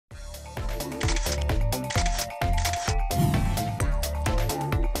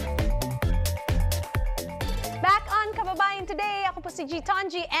si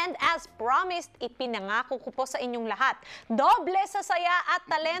Gitanji, and as promised, ipinangako ko po sa inyong lahat. Doble sa saya at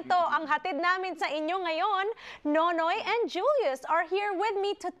talento ang hatid namin sa inyo ngayon. Nonoy and Julius are here with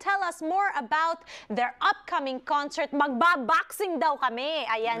me to tell us more about their upcoming concert. Magbaboxing daw kami.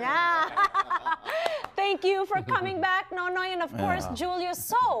 Ayan na. Thank you for coming back, Nonoy, and of course, Julius.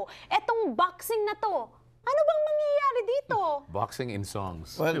 So, etong boxing na to, ano bang mangyayari dito? Boxing in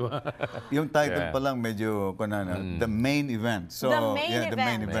songs. Well, yung title pa lang medyo the main event. So, The main the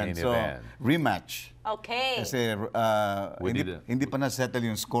main event. So, rematch. Okay. Kasi hindi pa na-settle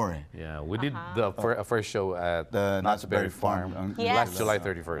yung score eh. Yeah, we did the first show at The Knott's Berry Farm Yes. last July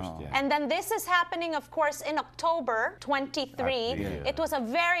 31st. Yeah. And then this is happening, of course, in October 23. It was a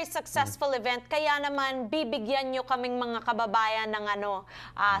very successful event. Kaya naman, bibigyan nyo kaming mga kababayan ng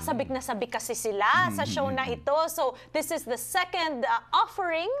sabik na sabik kasi sila sa show na ito. So, this is the second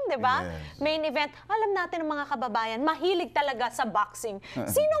offering, di ba? Yes. Main event. Alam natin ng mga kababayan, mahilig talaga sa boxing.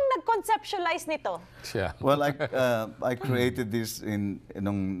 Sinong nag-conceptualize nito? Yeah. Well, I created this in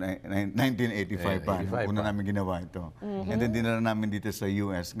 1985 pa. Una namin ginawa ito. And then dinala namin dito sa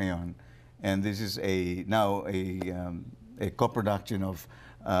US ngayon. And this is now a co-production of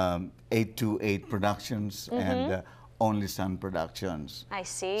 828 Productions and Only Sun Productions. I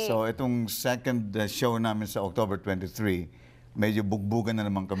see. So itong second show namin sa October 23, medyo bugbugan na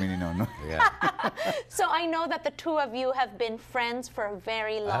naman kami ni Nono. Yeah. So I know that the two of you have been friends for a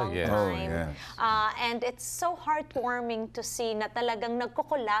very long yes. time. Oh, yes. And it's so heartwarming to see na talagang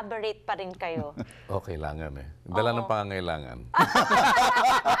nagko-collaborate pa rin kayo. Okay lang yan eh. Dala ng pangangailangan.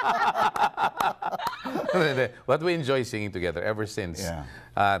 But we enjoy singing together ever since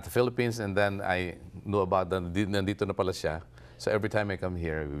the Philippines, and then I knew about nandito na pala siya. So every time I come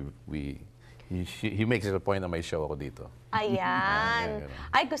here, he makes it a point na may show ako dito. Ayan.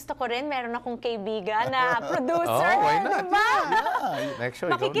 Ay, gusto ko rin. Meron akong kaibigan na producer. Oh, why not? Diba? Yeah. Next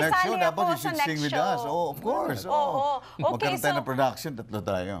show, Makikisali dapat ako you sa should next sing with show. us. Oh, of course. Oo. Okay, Magkaroon tayo so ng production, tatlo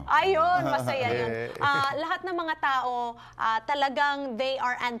tayo. ayun, masaya yun. Lahat ng mga tao, talagang they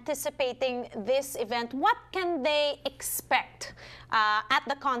are anticipating this event. What can they expect at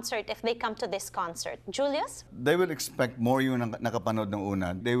the concert if they come to this concert? Julius? They will expect more yung nakapanood ng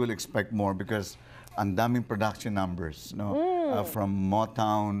una. They will expect more because ang daming production numbers, no? From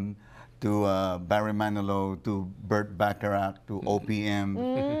Motown to Barry Manilow to Burt Bacharach to OPM.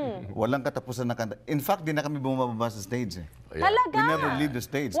 Walang katapusan na kanta. In fact, di na kami bumababa sa stage eh. Talaga? We never leave the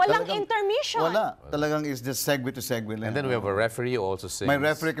stage. Walang intermission? Wala. Talagang is just segue to segue lang. And then we have a referee who also sings. May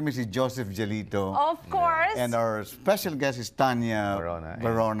referee kami si Joseph Gelito. Of course. And our special guest is Tanya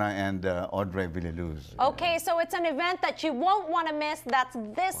Verona and Audrey Villaluz. Okay, so it's an event that you won't want to miss. That's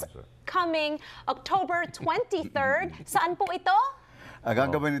this coming October 23rd. Saan po ito?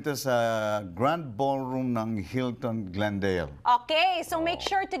 Gagawin ito sa Grand Ballroom ng Hilton Glendale. Okay, so make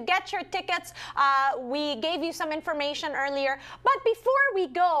sure to get your tickets. We gave you some information earlier. But before we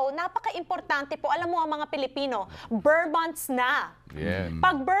go, napaka-importante po, alam mo ang mga Pilipino, Burr months na. Yeah.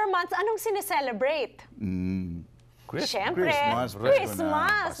 Pag Burr months, anong sineselebrate? Siyempre, Christmas,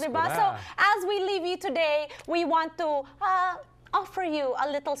 Pasko diba? na. So, as we leave you today, we want to offer you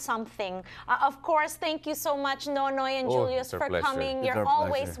a little something. Of course, thank you so much, Nonoy and Julius, it's our for pleasure. coming. It's You're our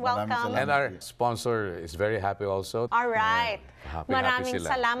always pleasure. welcome. And our sponsor is very happy also. All right. Maraming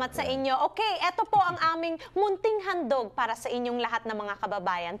sila. salamat sa inyo. Okay, eto po ang aming munting handog para sa inyong lahat ng mga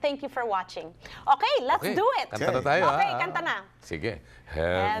kababayan. Thank you for watching. Okay, let's do it. Kanta na tayo. Okay, kanta na. Sige.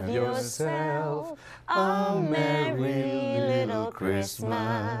 Have yourself a merry little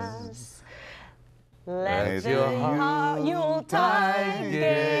Christmas. Let your Yuletide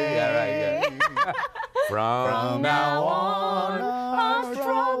gay. From now on, our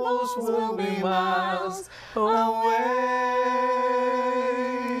troubles will be miles away.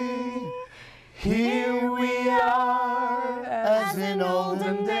 Here we are, as in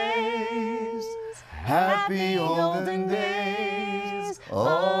olden days, happy olden days.